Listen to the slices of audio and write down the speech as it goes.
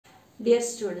Dear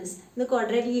students, the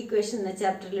quadratic equation in the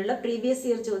chapter previous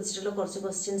year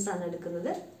questions are the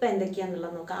question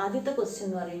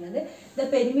the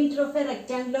perimeter of a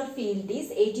rectangular field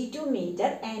is 82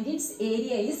 meter and its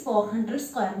area is 400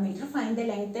 square meter. Find the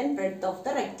length and breadth of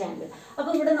the rectangle.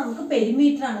 Now, we have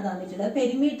perimeter.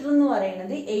 Perimeter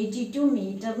is 82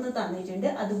 meter.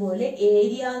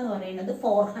 Area is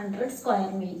 400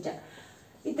 square meter.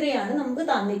 ഇത്രയാണ് നമുക്ക്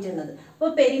തന്നിട്ടുള്ളത്. അപ്പോൾ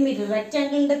perimeter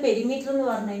റെക്റ്റാങ്കിളിന്റെ perimeter എന്ന്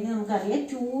പറഞ്ഞു കഴിഞ്ഞാൽ നമുക്കറിയാം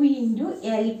 2 ×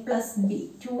 L + B.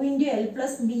 2 × L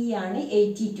 + B ആണ്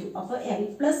 82. അപ്പോൾ L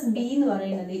 + B എന്ന്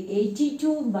പറയുന്നത്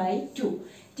 82/2.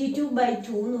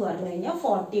 82/2 എന്ന് പറഞ്ഞു കഴിഞ്ഞാൽ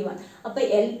 41. അപ്പോൾ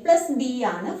L + B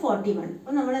ആണ് 41.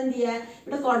 അപ്പോൾ നമ്മൾ എന്ത് ചെയ്യുക?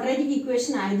 ഇവിടെ ക്വാഡ്രാറ്റിക്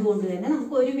ഇക്വേഷൻ ആയതുകൊണ്ട് തന്നെ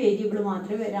നമുക്ക് ഒരു വേരിയബിൾ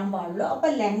മാത്രമേ വരാൻ പാടുള്ളൂ. അപ്പോൾ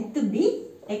ലെങ്ത് B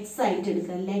x ആയിട്ട്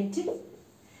എടുക്കുക.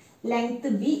 Length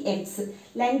B x.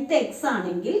 Length x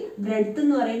ആണെങ്കിൽ breadth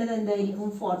എന്ന് പറയുന്നത് എന്തായിരിക്കും?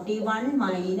 41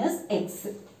 minus x.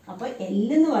 അപ്പോൾ L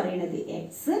എന്ന് പറയുന്നത് x,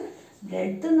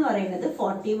 breadth എന്ന് പറയുന്നത്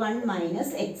 41 minus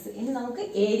x. ഇനി നമുക്ക്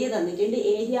ഏരിയ തന്നിട്ടുണ്ട്.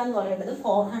 ഏരിയ എന്ന് പറയുന്നത്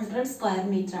 400 സ്ക്വയർ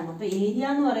മീറ്റർ ആണ്. അപ്പോൾ ഏരിയ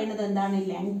എന്ന് പറയുന്നത് എന്താണ്?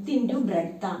 ലെങ്ത് ഇൻറ്റു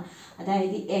ബ്രെഡ്ത്ത് ആണ്.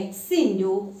 അതായത് x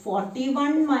ഇൻറ്റു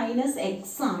 41 മൈനസ് x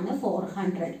ആണ്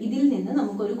 400. ഇതിൽ നിന്ന്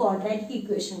നമുക്കൊരു ക്വാഡ്രാറ്റിക്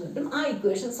ഇക്വേഷൻ കിട്ടും. ആ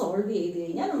ഇക്വേഷൻ സോൾവ് ചെയ്ത്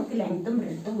കഴിഞ്ഞാൽ നമുക്ക് ലെങ്ത്തും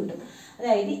ബ്രെഡ്ത്തും കിട്ടും.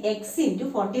 അതായത് x into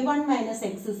 41 minus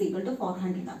x is equal to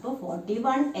 400. അപ്പോൾ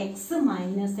 41x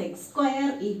minus X square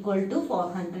equal to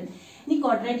 400. ഇനി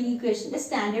ക്വാഡ്രാറ്റിക് ഇക്വേഷൻ്റെ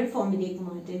സ്റ്റാൻഡേർഡ് ഫോമിലേക്ക്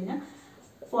മാറ്റുക.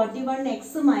 41x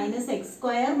minus X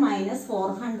square minus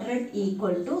 400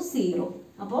 equal to 0.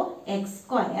 അപ്പോൾ X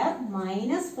square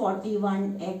minus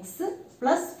 41x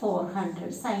plus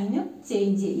 400 sign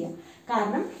change ചെയ്യുക.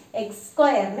 കാരണം എക്സ്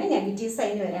സ്ക്വയറിന് നെഗറ്റീവ്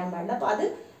സൈൻ വരാൻ പാടില്ല. അപ്പോൾ അത്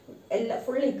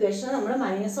ഫുൾ ഇക്വേഷൻ നമ്മൾ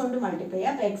മൈനസ് കൊണ്ട് മൾട്ടിപ്ലൈ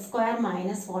ചെയ്യുക. അപ്പോൾ X square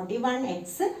minus 41x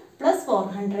plus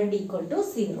 400 equal to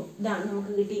 0. ഇതാണ്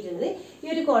നമുക്ക് കിട്ടിയിട്ടുള്ളത്. ഈ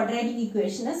ഒരു ക്വാഡ്രാറ്റിക്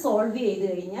ഇക്വേഷനെ സോൾവ് ചെയ്ത്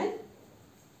കഴിഞ്ഞാൽ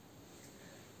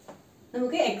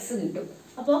നമുക്ക് എക്സ് കിട്ടും.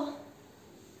 അപ്പോൾ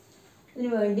ഇതിനു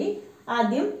വേണ്ടി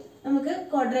ആദ്യം നമുക്ക്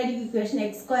quadratic equation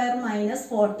X square minus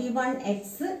 41x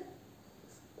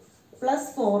plus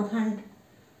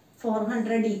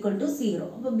 400 equal to 0.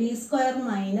 അപ്പോൾ B square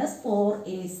minus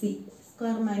 4ac.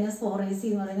 Square minus 4ac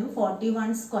എന്ന് പറയുന്നത്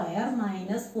 41 square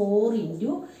minus 4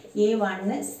 into a1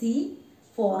 c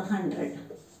 400.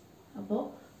 അപ്പോൾ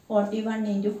 41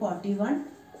 ഇൻറ്റു 41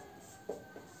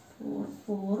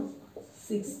 4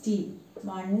 60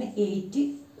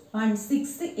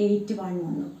 1681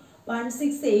 വന്നു.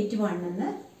 1681 എന്ന്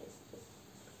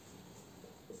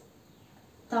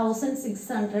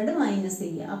 1600 മൈനസ്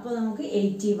ചെയ്യുക. അപ്പോൾ നമുക്ക്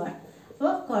 81.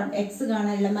 അപ്പോൾ എക്സ്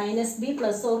കാണാനില്ല. Minus B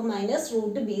plus or minus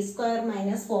root B square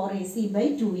minus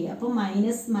 4ac/2a. അപ്പോൾ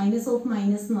മൈനസ് ഓഫ്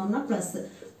മൈനസ് എന്ന് പറഞ്ഞാൽ plus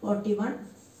 41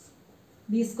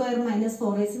 B square minus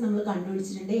 4ac നമ്മൾ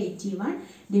കണ്ടുപിടിച്ചിട്ടുണ്ട്. 81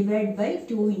 ഡിവൈഡ് ബൈ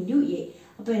 2 ഇൻറ്റു എ.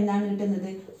 അപ്പോൾ എന്താണ്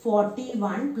കിട്ടുന്നത്?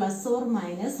 41 പ്ലസ് ഓർ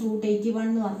മൈനസ് റൂട്ട് 81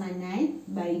 എന്ന് പറഞ്ഞാൽ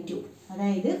 9/2.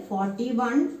 അതായത്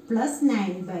 41 പ്ലസ്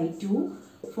 9/2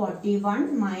 41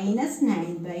 മൈനസ്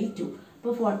 9/2.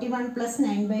 അപ്പോൾ 41 പ്ലസ്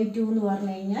 9/2 എന്ന്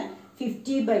പറഞ്ഞു കഴിഞ്ഞാൽ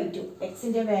 50/2.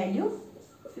 എക്സിൻ്റെ വാല്യൂ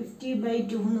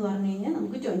 50/2 എന്ന് പറഞ്ഞു കഴിഞ്ഞാൽ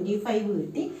നമുക്ക് 25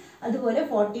 കിട്ടി. അതുപോലെ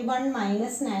 41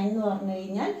 മൈനസ് 9 എന്ന് പറഞ്ഞു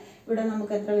കഴിഞ്ഞാൽ ഇവിടെ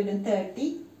നമുക്ക് എത്ര വരും?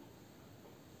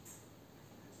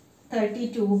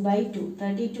 32/2.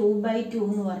 32/2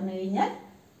 എന്ന് പറഞ്ഞു കഴിഞ്ഞാൽ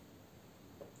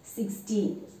 16.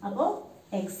 അപ്പോൾ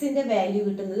എക്സിൻ്റെ വാല്യൂ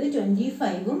കിട്ടുന്നത്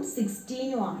 25ഉം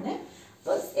 16ഉം ആണ്.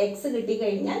 അപ്പോൾ എക്സ്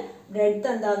കിട്ടിക്കഴിഞ്ഞാൽ ബ്രെഡ്ത്ത്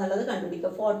എന്താണെന്നുള്ളത്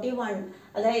കണ്ടുപിടിക്കുക. 41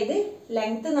 അതായത്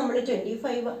ലെങ്ത്ത് നമ്മൾ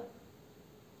 25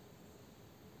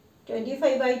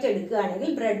 ആയിട്ട് എടുക്കുകയാണെങ്കിൽ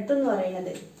ബ്രെഡ്ത്ത് എന്ന്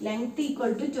പറയുന്നത് length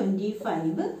equal to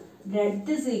 25,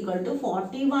 breadth is equal to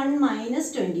 41 minus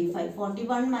 25.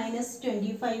 41 minus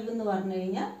 25 എന്ന് പറഞ്ഞു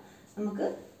കഴിഞ്ഞാൽ നമുക്ക്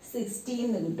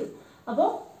 16 കിട്ടും. അപ്പോൾ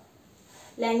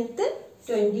ലെങ്ത്ത്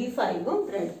 25ഉം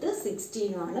ബ്രെഡ്ത്ത്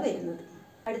 16ഉം ആണ് വരുന്നത്.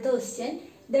 അടുത്ത question.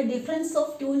 The difference of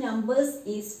two numbers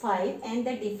is 5 and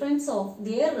the difference of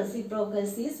their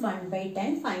reciprocals is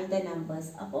 1/10. Find the numbers.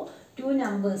 അപ്പോൾ two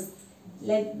numbers.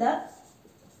 Let the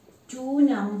two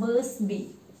numbers be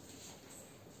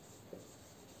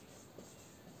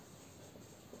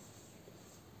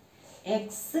x,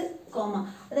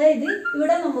 അതായത്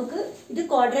ഇവിടെ നമുക്ക് ഇത്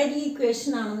ക്വാഡ്രാറ്റിക്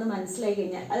ഇക്വേഷൻ ആണെന്ന് മനസ്സിലായി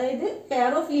കഴിഞ്ഞാൽ, അതായത്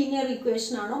പെയർ ഓഫ് ലീനിയർ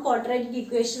ഇക്വേഷൻ ആണോ ക്വാഡ്രാറ്റിക്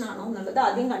ഇക്വേഷൻ ആണോ എന്നുള്ളത്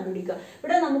ആദ്യം കണ്ടുപിടിക്കുക.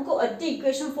 ഇവിടെ നമുക്ക് ഒറ്റ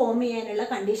ഇക്വേഷൻ ഫോം ചെയ്യാനുള്ള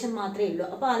കണ്ടീഷൻ മാത്രമേ ഉള്ളൂ.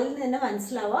 അപ്പോൾ അതിൽ തന്നെ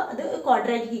മനസ്സിലാവുക അത്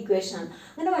ക്വാഡ്രാറ്റിക് ഇക്വേഷൻ ആണ്.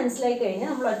 അങ്ങനെ മനസ്സിലായി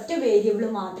കഴിഞ്ഞാൽ നമ്മൾ ഒറ്റ വേരിയബിൾ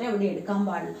മാത്രമേ അവിടെ എടുക്കാൻ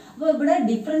പാടുള്ളൂ. അപ്പോൾ ഇവിടെ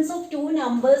difference of two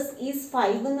numbers is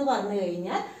 5 എന്ന് പറഞ്ഞു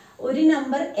കഴിഞ്ഞാൽ ഒരു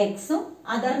നമ്പർ എക്സും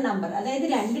അതർ നമ്പർ, അതായത്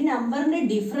രണ്ട് നമ്പറിൻ്റെ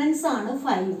ഡിഫറൻസ് ആണ്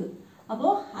 5.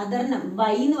 അപ്പോൾ അതർ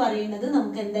y എന്ന് പറയുന്നത്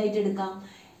നമുക്ക് എന്തായിട്ട് എടുക്കാം?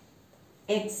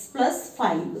 x +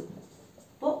 5.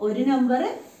 അപ്പോൾ ഒരു നമ്പർ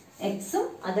x ഉം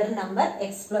other number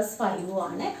x plus 5 ഉം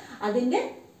ആണ്. അതിന്റെ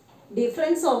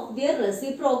difference of their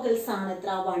reciprocals ആണ് എത്ര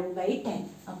 1/10.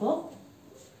 അപ്പോൾ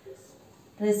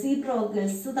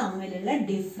reciprocals തമ്മിലുള്ള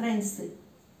ഡിഫറൻസ്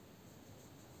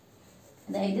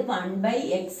അതായത്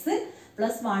 1/x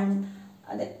plus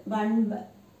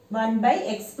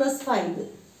 1/x plus 5,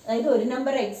 അതായത് ഒരു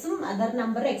നമ്പർ x ഉം അതർ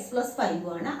നമ്പർ x plus 5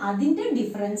 ആണ്. അതിന്റെ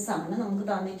ഡിഫറൻസ് ആണ് നമുക്ക്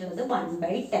തന്നിട്ടുള്ളത്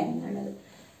 1/10 എന്നുള്ളത്.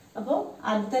 അപ്പോൾ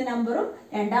ആദ്യത്തെ നമ്പറും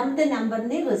രണ്ടാമത്തെ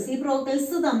നമ്പറിന്റെ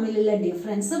റെസിപ്രോക്കൽസ് തമ്മിലുള്ള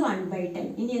ഡിഫറൻസ് 1/10.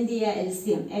 ഇനി എന്ത് ചെയ്യുക?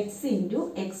 LCM x into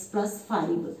x plus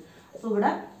 5. അപ്പോൾ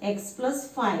ഇവിടെ x plus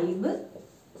 5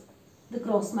 ഇത്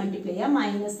ക്രോസ് മൾട്ടിപ്ലൈ ചെയ്യുക.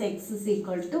 Minus X is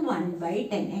equal to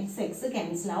 1/10. X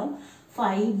cancel ആവും.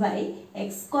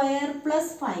 5/x² plus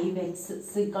 5x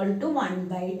is equal to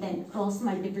 1/10. Cross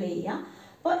multiply ചെയ്യുക.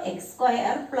 അപ്പോൾ x²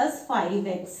 plus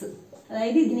 5x,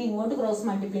 അതായത് ഇതിനെ ഇങ്ങോട്ട് ക്രോസ്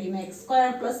മൾട്ടിപ്ലൈ ചെയ്യുമ്പോൾ x²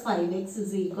 plus 5x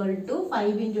is equal to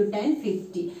 5 into 10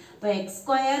 50. അപ്പോൾ x²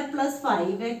 plus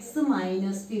 5x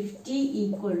minus 50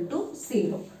 equal to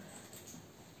 0.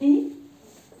 ഇനി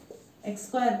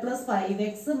x² plus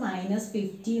 5x minus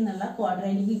 50 എന്നുള്ള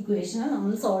ക്വാഡ്രാറ്റിക് ഇക്വേഷൻ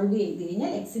നമ്മൾ സോൾവ് ചെയ്ത്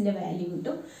കഴിഞ്ഞാൽ എക്സിന്റെ വാല്യൂ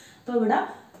കിട്ടും. അപ്പോൾ ഇവിടെ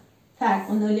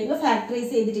ഒന്നുമില്ലെങ്കിൽ ഫാക്ടറൈസ്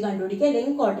ചെയ്തിട്ട് കണ്ടുപിടിക്കുക,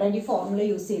 അല്ലെങ്കിൽ ക്വാഡ്രാറ്റിക് ഫോർമുല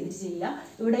യൂസ് ചെയ്തിട്ട് ചെയ്യുക.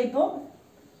 ഇവിടെ ഇപ്പോൾ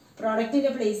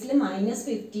പ്രോഡക്റ്റിന്റെ പ്ലേസിൽ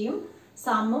 -50യും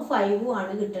സമ്മ് 5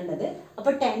 ആണ് കിട്ടേണ്ടത്.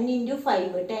 അപ്പോൾ 10 into 5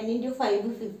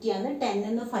 50 ആണ്. 10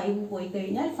 എന്ന് 5 പോയി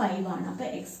കഴിഞ്ഞാൽ 5 ആണ്. അപ്പോൾ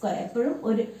x² എപ്പോഴും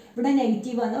ഇവിടെ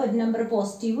നെഗറ്റീവ് വന്നാൽ ഒരു നമ്പർ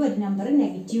പോസിറ്റീവും ഒരു നമ്പർ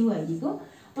നെഗറ്റീവും ആയിരിക്കും.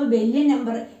 അപ്പോൾ വലിയ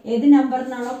നമ്പർ ഏത്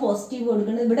നമ്പറിനാണോ പോസിറ്റീവ്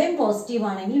കൊടുക്കുന്നത്, ഇവിടെയും പോസിറ്റീവ്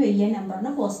ആണെങ്കിൽ വലിയ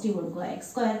നമ്പറിന് പോസിറ്റീവ് കൊടുക്കുക.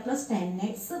 x² plus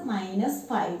 10x minus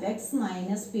 5x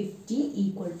minus 50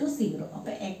 equal to 0.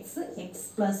 അപ്പോൾ x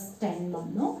plus 10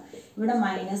 വന്നു. ഇവിടെ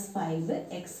 -5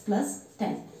 x plus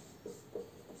 10.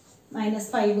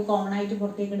 -5 കോമൺ ആയിട്ട്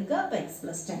പുറത്തേക്ക് എടുക്കുക. അപ്പോൾ x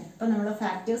plus 10. അപ്പോൾ നമ്മുടെ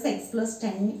factors x plus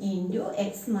 10 into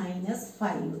x minus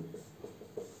 5.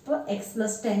 അപ്പോൾ x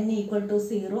plus 10 equal to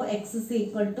 0, x is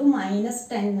equal to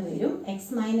 -10 വരും. x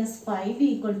minus 5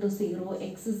 equal to 0,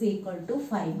 x is equal to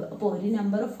 5. അപ്പോൾ ഒരു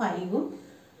നമ്പർ 5ഉം,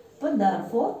 അപ്പോൾ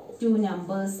therefore two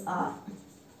numbers are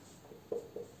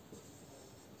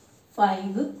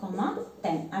 5,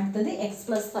 10. അടുത്തത് x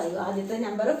plus 5. ആദ്യത്തെ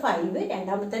number 5,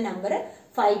 രണ്ടാമത്തെ നമ്പർ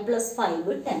 5 plus 5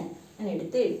 10 അങ്ങനെ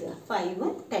എടുത്ത് എഴുതുക.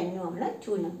 5ഉം 10ഉം ആണ്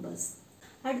two numbers.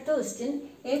 അടുത്ത question,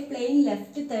 A plain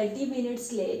left 30 minutes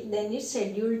late than its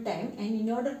scheduled time, and in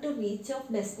order to reach of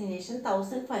destination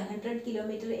 1500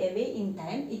 km away in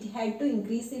time, it had to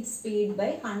increase its speed by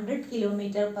 100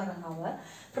 km/h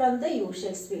from the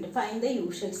usual speed. Find the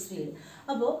usual speed.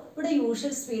 അപ്പോൾ ഇവിടെ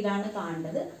usual സ്പീഡാണ്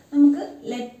കാണേണ്ടത്. നമുക്ക്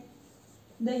let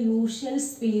the usual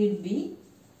speed be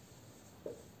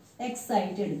x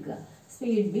ആയിട്ട് എടുക്കുക.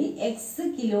 Speed B x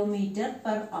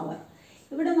km/h.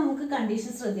 ഇവിടെ നമുക്ക്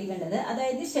condition ശ്രദ്ധിക്കേണ്ടത്,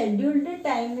 അതായത് ഷെഡ്യൂൾഡ്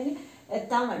ടൈമിന്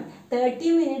എത്താൻ വേണ്ടി 30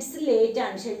 minutes ലേറ്റ്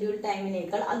ആണ് ഷെഡ്യൂൾഡ്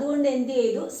ടൈമിനേക്കാൾ. അതുകൊണ്ട് എന്ത്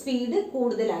ചെയ്തു? സ്പീഡ്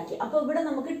കൂടുതലാക്കി. അപ്പോൾ ഇവിടെ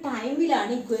നമുക്ക്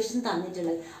ടൈമിലാണ് ഇക്വേഷൻ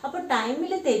തന്നിട്ടുള്ളത്. അപ്പോൾ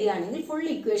ടൈമിൽ തരികയാണെങ്കിൽ ഫുൾ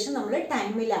ഇക്വേഷൻ നമ്മൾ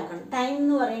ടൈമിലാക്കണം. ടൈം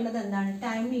എന്ന് പറയുന്നത് എന്താണ്?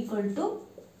 ടൈം ഈക്വൽ ടു,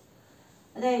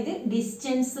 അതായത്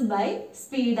ഡിസ്റ്റൻസ് ബൈ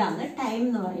സ്പീഡാണ് ടൈം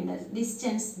എന്ന് പറയുന്നത്.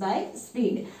 Distance by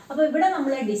speed. അപ്പോൾ ഇവിടെ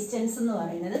നമ്മൾ ഡിസ്റ്റൻസ് എന്ന്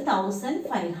പറയുന്നത്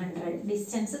 1500.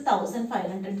 ഡിസ്റ്റൻസ്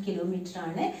 1500 കിലോമീറ്റർ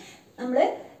ആണ്. നമ്മൾ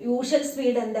യൂഷ്വൽ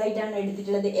സ്പീഡ് എന്തായിട്ടാണ്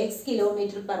എടുത്തിട്ടുള്ളത്? x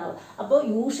km/h. അപ്പോൾ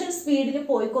യൂഷ്വൽ സ്പീഡിൽ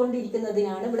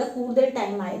പോയിക്കൊണ്ടിരിക്കുന്നതിനാണ് ഇവിടെ കൂടുതൽ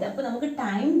ടൈം ആയത്. അപ്പോൾ നമുക്ക്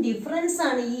ടൈം ഡിഫറൻസ്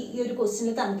ആണ് ഈ ഒരു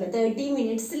ക്വസ്റ്റ്യനിൽ തന്നിട്ടുള്ളത്. 30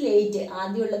 minutes ലേറ്റ്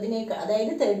ആദ്യമുള്ളതിനേക്കാൾ,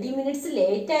 അതായത് 30 minutes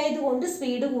ലേറ്റ് ആയതുകൊണ്ട്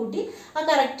സ്പീഡ് കൂട്ടി ആ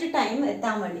കറക്റ്റ് ടൈം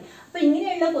എത്താൻ വേണ്ടി. അപ്പോൾ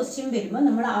ഇങ്ങനെയുള്ള ക്വസ്റ്റ്യൻ വരുമ്പോൾ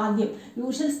നമ്മൾ ആദ്യം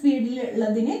യൂഷ്വൽ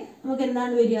സ്പീഡിലുള്ളതിന് നമുക്ക്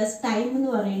എന്താണ് വരിക? ടൈം എന്ന്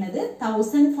പറയുന്നത്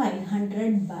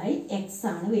 1500/x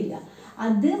ആണ് വരിക.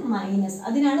 അത് മൈനസ്,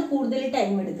 അതിനാണ് കൂടുതൽ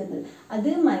ടൈം എടുക്കുന്നത്. അത്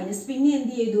മൈനസ്, പിന്നെ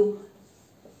എന്ത് ചെയ്തു?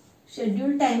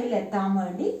 ഷെഡ്യൂൾ ടൈമിൽ എത്താൻ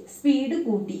വേണ്ടി സ്പീഡ്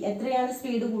കൂട്ടി. എത്രയാണ്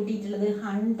സ്പീഡ് കൂട്ടിയിട്ടുള്ളത്?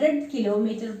 100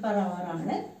 km/h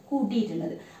ആണ്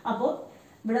കൂട്ടിയിട്ടുള്ളത്. അപ്പോൾ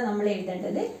ഇവിടെ നമ്മൾ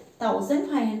എഴുതേണ്ടത്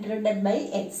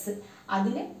 1500/x.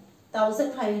 അതിന്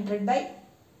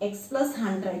 1500/x plus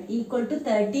 100 equal to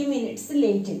 30 minutes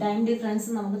late. Time difference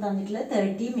നമുക്ക് തന്നിട്ടുള്ളത്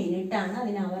 30 minutes ആണ്.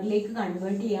 അതിന് അവറിലേക്ക്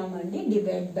കൺവേർട്ട് ചെയ്യാൻ വേണ്ടി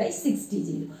ഡിവൈഡ് ബൈ 60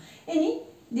 ചെയ്തു. ഇനി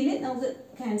ഇതിൽ നമുക്ക്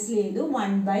ക്യാൻസൽ ചെയ്തു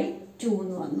 1/2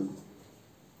 എന്ന് വന്നു.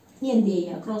 ഇനി എന്ത്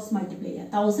ചെയ്യുക? ക്രോസ് മൾട്ടിപ്ലൈ ചെയ്യുക.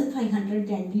 1500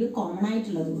 രണ്ടിൽ കോമൺ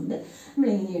ആയിട്ടുള്ളത് കൊണ്ട് നമ്മൾ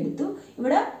ഇങ്ങനെ എടുത്തു.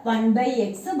 ഇവിടെ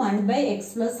 1/x 1/x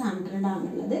plus 100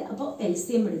 ആണുള്ളത്. അപ്പോൾ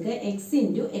LCM എടുക്കുക. x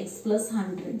into x plus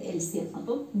 100 LCM.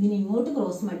 അപ്പോൾ ഇതിന് ഇങ്ങോട്ട്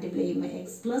ക്രോസ് മൾട്ടിപ്ലൈ ചെയ്യുമ്പോൾ x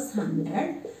plus 100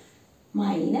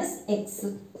 minus x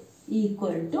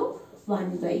equal to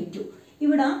 1/2.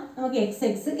 ഇവിടെ നമുക്ക് x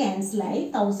ക്യാൻസലായി.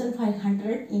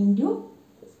 1500 into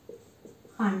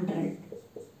 100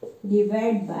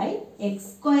 divided by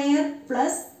x²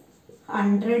 plus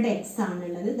 100x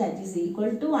ആണുള്ളത്. ദാറ്റ് ഈസ്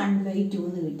ഈക്വൽ ടു 1/2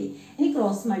 എന്ന് കിട്ടി. ഇനി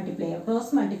ക്രോസ് മൾട്ടിപ്ലൈ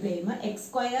ചെയ്യുമ്പോൾ X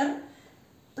square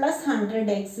plus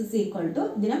 100x is equal to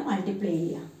ഇതിനെ മൾട്ടിപ്ലൈ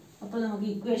ചെയ്യാം. അപ്പോൾ നമുക്ക്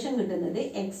ഇക്വേഷൻ കിട്ടുന്നത്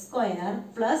X square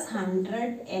plus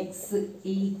 100x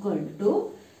equal to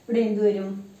ഇവിടെ എന്ത് വരും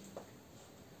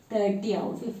 30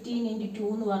 ആവും. 15 × 2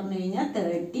 എന്ന് പറഞ്ഞു കഴിഞ്ഞാൽ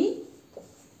 30.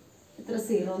 എത്ര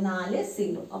 0 4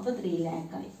 0. അപ്പോൾ 3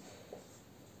 lakh ആയി.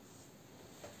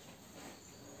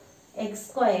 X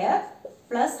square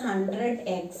plus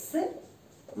 100x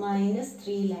minus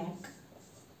 3 lakh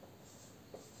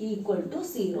equal to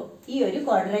 0. ഈ ഒരു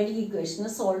ക്വാഡ്രാറ്റിക് ഇക്വേഷനെ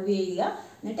സോൾവ് ചെയ്യുക,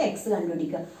 എന്നിട്ട് എക്സ്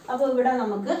കണ്ടുപിടിക്കുക. അപ്പോൾ ഇവിടെ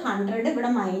നമുക്ക് 100 ഇവിടെ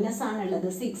മൈനസ് ആണുള്ളത്.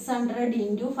 600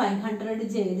 × 500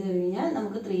 ചെയ്ത് കഴിഞ്ഞാൽ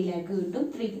നമുക്ക് 3 lakh കിട്ടും.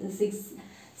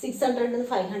 600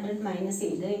 500 മൈനസ്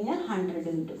ചെയ്ത് കഴിഞ്ഞാൽ 100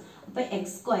 കിട്ടും. അപ്പോൾ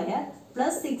X square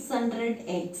plus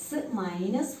 600x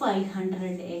minus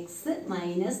 500x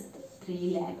minus 3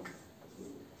 lakh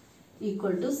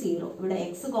equal to 0. ഇവിടെ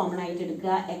എക്സ് കോമൺ ആയിട്ട്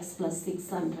എടുക്കുക, എക്സ് പ്ലസ്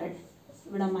 600.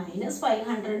 ഇവിടെ മൈനസ്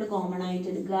 500 കോമൺ ആയിട്ട്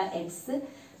എടുക്കുക, എക്സ്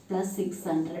പ്ലസ്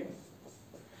 600.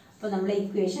 അപ്പോൾ നമ്മുടെ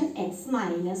equation X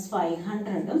minus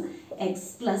 500ഉം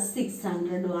X plus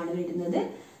 600ഉം ആണ് വരുന്നത്.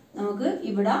 നമുക്ക്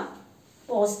ഇവിടെ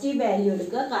പോസിറ്റീവ് വാല്യൂ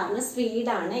എടുക്കുക, കാരണം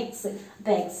സ്പീഡാണ് എക്സ്.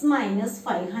 അപ്പോൾ X minus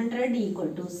 500 equal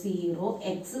to 0,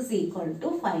 X is equal to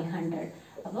 500.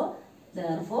 അപ്പോൾ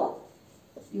therefore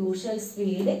usual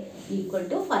speed equal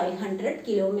to 500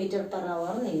 km/h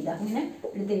എന്ന് എഴുതാം. അങ്ങനെ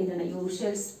എടുത്തെഴുതണം.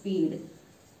 Usual speed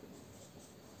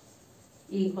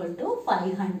equal to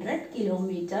 500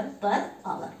 km/h.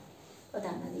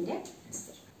 അതാണ് അതിൻ്റെ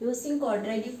answer. Using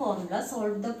quadratic formula,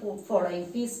 solve the following: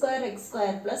 p square x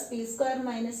square plus p square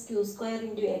minus q square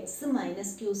into x minus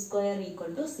q square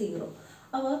equal to 0.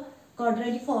 അപ്പോൾ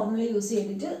quadratic formula use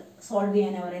ചെയ്തിട്ട് solve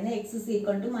ചെയ്യാനാണ് പറയുന്നത്. X is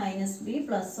equal to minus B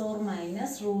plus or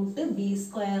minus root B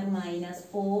square minus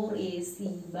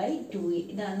 4ac/2a.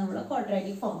 ഇതാണ് നമ്മുടെ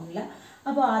quadratic formula.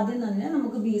 അപ്പോൾ ആദ്യം തന്നെ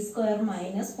നമുക്ക് ബി സ്ക്വയർ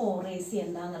മൈനസ് 4ac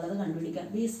എന്താണെന്നുള്ളത് കണ്ടുപിടിക്കാം.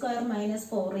 ബി സ്ക്വയർ മൈനസ്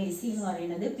 4ac എന്ന്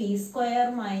പറയുന്നത് P square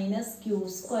minus Q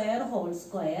square whole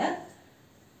square,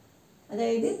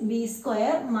 അതായത് ബി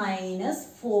സ്ക്വയർ മൈനസ്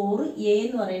 4a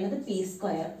എന്ന് പറയുന്നത് പി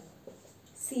സ്ക്വയർ,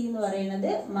 സി എന്ന്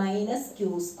പറയുന്നത് മൈനസ്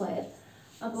ക്യൂ സ്ക്വയർ.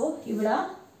 അപ്പോൾ ഇവിടെ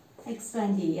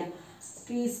എക്സ്പാൻഡ് ചെയ്യുക.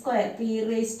 പി സ്ക്വയർ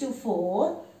p⁴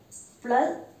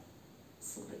 പ്ലസ്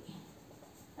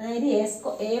അതായത്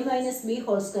a minus B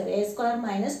whole square, a square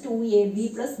minus 2ab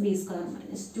plus B square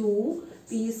minus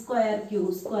 2p square Q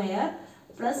square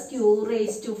plus q⁴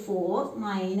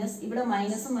 minus ഇവിടെ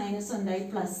minus minus ഉണ്ടായി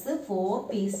plus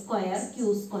 4p square Q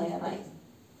square ആയി.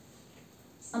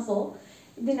 അപ്പോൾ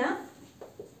ഇതിനാ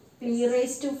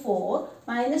p⁴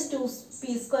 minus 2p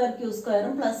square Q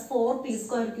സ്ക്വയറും plus 4p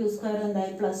square Q square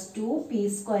എന്തായി plus 2p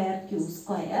square Q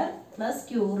square plus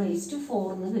q⁴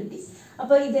 എന്ന് കിട്ടി.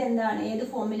 അപ്പോൾ ഇതെന്താണ്, ഏത്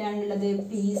ഫോമിലാണുള്ളത്?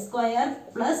 P square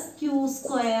plus Q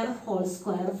square whole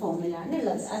square ഫോമിലാണ്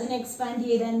ഉള്ളത്. അതിനെ എക്സ്പാൻഡ്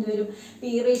ചെയ്താൽ എന്ത് വരും?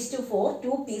 p⁴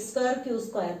 2p square Q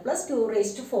square plus q⁴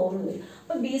 എന്ന് വരും.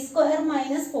 അപ്പോൾ ബി സ്ക്വയർ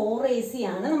മൈനസ് 4ac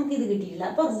ആണ് നമുക്ക് ഇത് കിട്ടിയില്ല.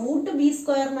 അപ്പോൾ root B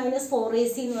square minus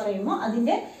 4ac എന്ന് പറയുമ്പോൾ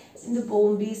അതിൻ്റെ ഇത്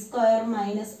പോവും. ബി സ്ക്വയർ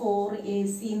മൈനസ്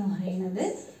 4ac എന്ന് പറയുന്നത്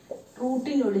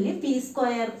റൂട്ടിനുള്ളിൽ P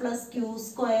square plus Q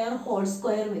square whole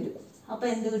square വരും. അപ്പോൾ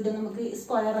എന്ത് കിട്ടും? നമുക്ക്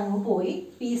സ്ക്വയർ അങ്ങ് പോയി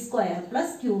P square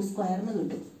plus Q square എന്ന്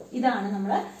കിട്ടും. ഇതാണ്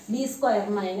നമ്മുടെ ബി സ്ക്വയർ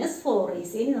മൈനസ്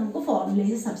 4ac. ഇനി നമുക്ക്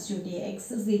ഫോർമുലയിൽ സബ്സ്റ്റിറ്റ്യൂട്ട് ചെയ്യാം. X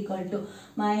is equal to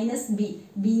minus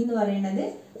B എന്ന് പറയുന്നത്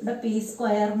ഇവിടെ P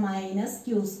square minus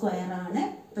Q square ആണ്,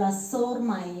 plus or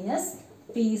minus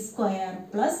P square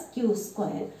plus Q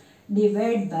square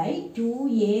divide by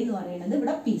 2a എന്ന് പറയുന്നത്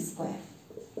ഇവിടെ പി സ്ക്വയർ.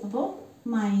 അപ്പോൾ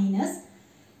മൈനസ്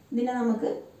ഇതിനെ നമുക്ക്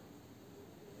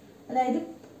അതായത്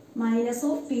minus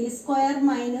of P square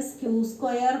minus Q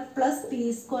square plus P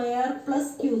square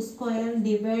plus Q square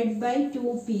divide by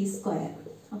 2p square.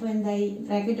 അപ്പോൾ എന്തായി?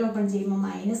 Bracket open ചെയ്യുമ്പോൾ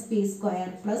minus P square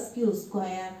plus Q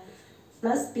square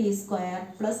plus P square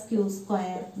plus Q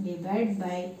square divide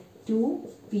by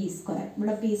 2p square.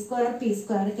 ഇവിടെ P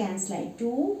square cancel ആയി.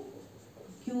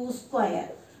 2q square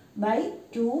by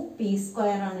 2p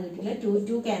square ആണ് കിട്ടില്ല.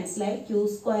 2 cancel ആയി. q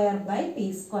square by p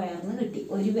square എന്ന് കിട്ടി.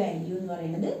 ഒരു value എന്ന്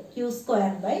പറയുന്നത് q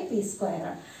square by p square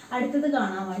ആണ്. അടുത്തത്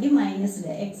കാണാൻ വേണ്ടി മൈനസ്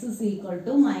ഇടുക. X is equal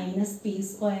to minus P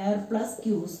square plus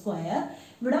Q square.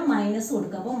 ഇവിടെ മൈനസ്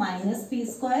കൊടുക്കുക. അപ്പോൾ minus P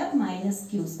square minus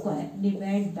Q square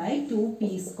divide by 2p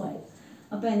square.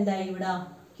 അപ്പോൾ എന്തായി? ഇവിടെ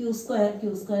ക്യൂ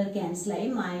സ്ക്വയർ ക്യാൻസൽ ആയി.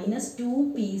 Minus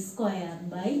 2p square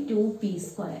by 2p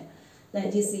square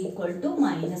that is equal to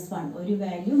minus 1. ഒരു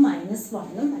value minus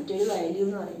 1ഉം മറ്റൊരു value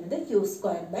എന്ന് പറയുന്നത് Q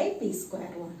square by P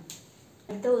square ആണ്.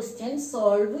 അടുത്ത question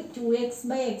solve 2x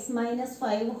by x minus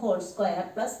 5 whole square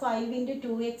plus 5 into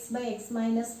 2x by x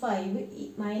minus 5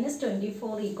 minus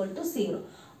 24 equal to 0.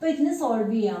 അപ്പോൾ ഇതിന്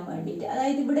solve ചെയ്യാൻ വേണ്ടിയിട്ട്,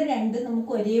 അതായത് ഇവിടെ രണ്ടും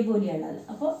നമുക്ക് ഒരേപോലെയുള്ളത്.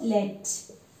 അപ്പോൾ let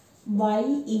y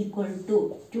equal to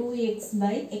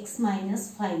 2x/x minus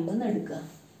 5 എന്ന് എടുക്കുക.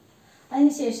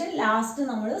 അതിനുശേഷം ലാസ്റ്റ്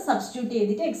നമ്മൾ സബ്സ്റ്റിറ്റ്യൂട്ട്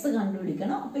ചെയ്തിട്ട് എക്സ്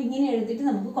കണ്ടുപിടിക്കണം. അപ്പോൾ ഇങ്ങനെ എടുത്തിട്ട്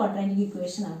നമുക്ക് ക്വാഡ്രാറ്റിക്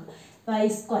ഇക്വേഷൻ ആക്കാം.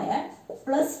 y²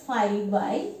 plus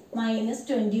 5y minus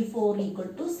 24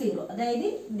 equal to 0. അതായത്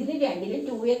ഇതിൽ രണ്ടിൽ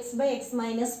 2x/x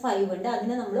മൈനസ് 5 ഉണ്ട്,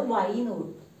 അതിനെ നമ്മൾ y എന്ന്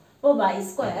കൊടുക്കും. അപ്പോൾ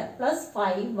y² plus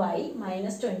 5y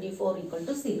minus 24 equal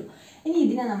to 0. ഇനി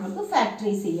ഇതിനെ നമുക്ക്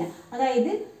ഫാക്ടറൈസ് ചെയ്യാം.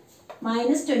 അതായത്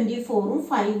മൈനസ് 24ഉം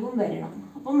 5ഉം വരണം.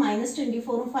 അപ്പോൾ മൈനസ്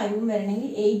 24ഉം 5ഉം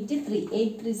വരണമെങ്കിൽ 8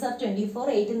 3 ആർ 24,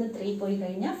 8 നിന്ന് 3 പോയി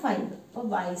കഴിഞ്ഞാൽ 5. അപ്പോൾ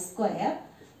y²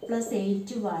 plus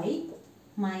 8y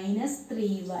minus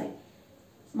 3y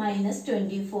minus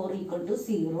 24 equal to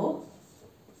 0.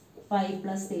 y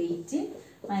plus 8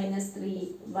 minus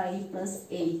 3y plus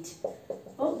 8.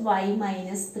 അപ്പോൾ y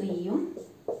മൈനസ് 3ഉം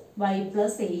y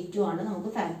പ്ലസ് 8ഉം ആണ്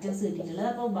നമുക്ക് ഫാക്ടേഴ്സ് കിട്ടിയിട്ടുള്ളത്.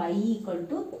 അപ്പോൾ y equal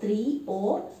to 3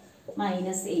 or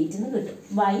minus 8 എന്ന് കിട്ടും.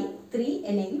 y 3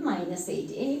 അല്ലെങ്കിൽ മൈനസ്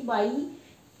 8. ഇനി y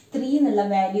 3 എന്നുള്ള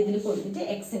വാല്യൂ ഇതിൽ കൊടുത്തിട്ട്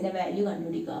എക്സിൻ്റെ വാല്യൂ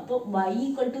കണ്ടുപിടിക്കുക. അപ്പോൾ y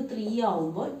ഈക്വൽ ടു 3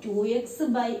 ആവുമ്പോൾ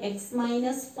 2x/x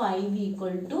മൈനസ് 5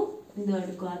 ഈക്വൽ ടു എന്ത്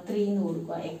എടുക്കുക, 3 എന്ന്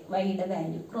കൊടുക്കുക. വൈയുടെ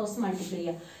വാല്യൂ ക്രോസ് മൾട്ടിപ്ലൈ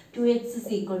ചെയ്യുക. 2x is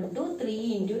equal to 3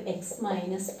 into x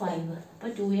minus 5. അപ്പോൾ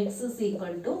 2x is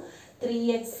equal to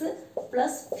 3x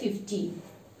plus 15.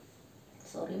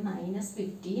 Sorry, minus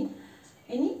 15.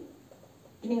 ഇനി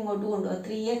ഇങ്ങോട്ട് കൊണ്ടുപോകാം.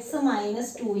 3x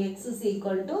minus 2x is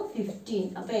equal to 15.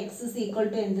 അപ്പോൾ x is equal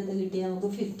to എന്ത് കിട്ടി നമുക്ക്?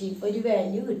 15. ഒരു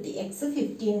വാല്യൂ കിട്ടി, x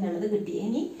 15 എന്നുള്ളത് കിട്ടി.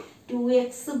 ഇനി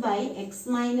 2x/x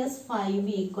minus 5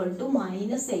 equal to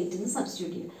minus 8 എന്ന്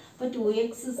സബ്സ്റ്റിറ്റ്യൂട്ട് ചെയ്യും. അപ്പോൾ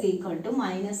 2x is equal to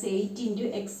minus 8 into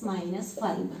x minus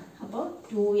 5. അപ്പോൾ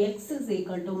 2x is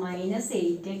equal to minus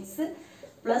 8x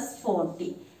plus 40.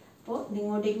 അപ്പോൾ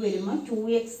ഇങ്ങോട്ടേക്ക് വരുമ്പോൾ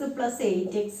 2x plus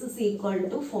 8x is equal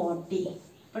to 40.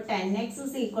 അപ്പോൾ 10x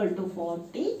is equal to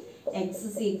 40, x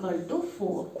is equal to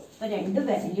 4. അപ്പോൾ രണ്ട്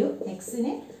വാല്യൂ,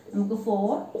 എക്സിന് നമുക്ക്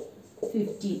 4,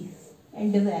 15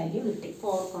 രണ്ട് വാല്യൂ കിട്ടി,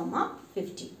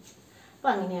 4,15.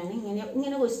 അപ്പോൾ അങ്ങനെയാണ്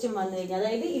ഇങ്ങനെ ക്വസ്റ്റ്യൻ വന്നു കഴിഞ്ഞാൽ,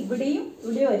 അതായത് ഇവിടെയും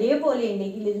ഒരേപോലെ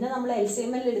ഉണ്ടെങ്കിൽ ഇതിനെ നമ്മൾ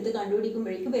LCML എടുത്ത്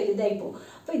കണ്ടുപിടിക്കുമ്പോഴേക്കും വലുതായി പോകും.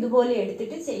 അപ്പോൾ ഇതുപോലെ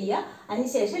എടുത്തിട്ട് ചെയ്യുക.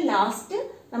 അതിനുശേഷം ലാസ്റ്റ്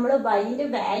നമ്മൾ വൈൻ്റെ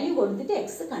വാല്യൂ കൊടുത്തിട്ട്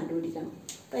എക്സ് കണ്ടുപിടിക്കണം.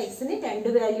 അപ്പോൾ എക്സിന് രണ്ട്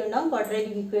വാല്യൂ ഉണ്ടാവും,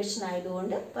 ക്വാഡ്രാറ്റിക് ഇക്വേഷൻ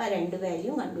ആയതുകൊണ്ട് അപ്പോൾ ആ രണ്ട്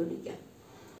വാല്യൂ കണ്ടുപിടിക്കാം.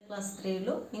 ക്ലാസ് 3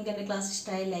 ഉള്ളൂ. നിങ്ങൾക്ക് എൻ്റെ ക്ലാസ്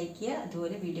ഇഷ്ടമായി ലൈക്ക് ചെയ്യുക,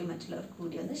 അതുപോലെ വീഡിയോ മറ്റുള്ളവർക്ക്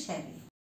കൂടി ഒന്ന് ഷെയർ ചെയ്യുക.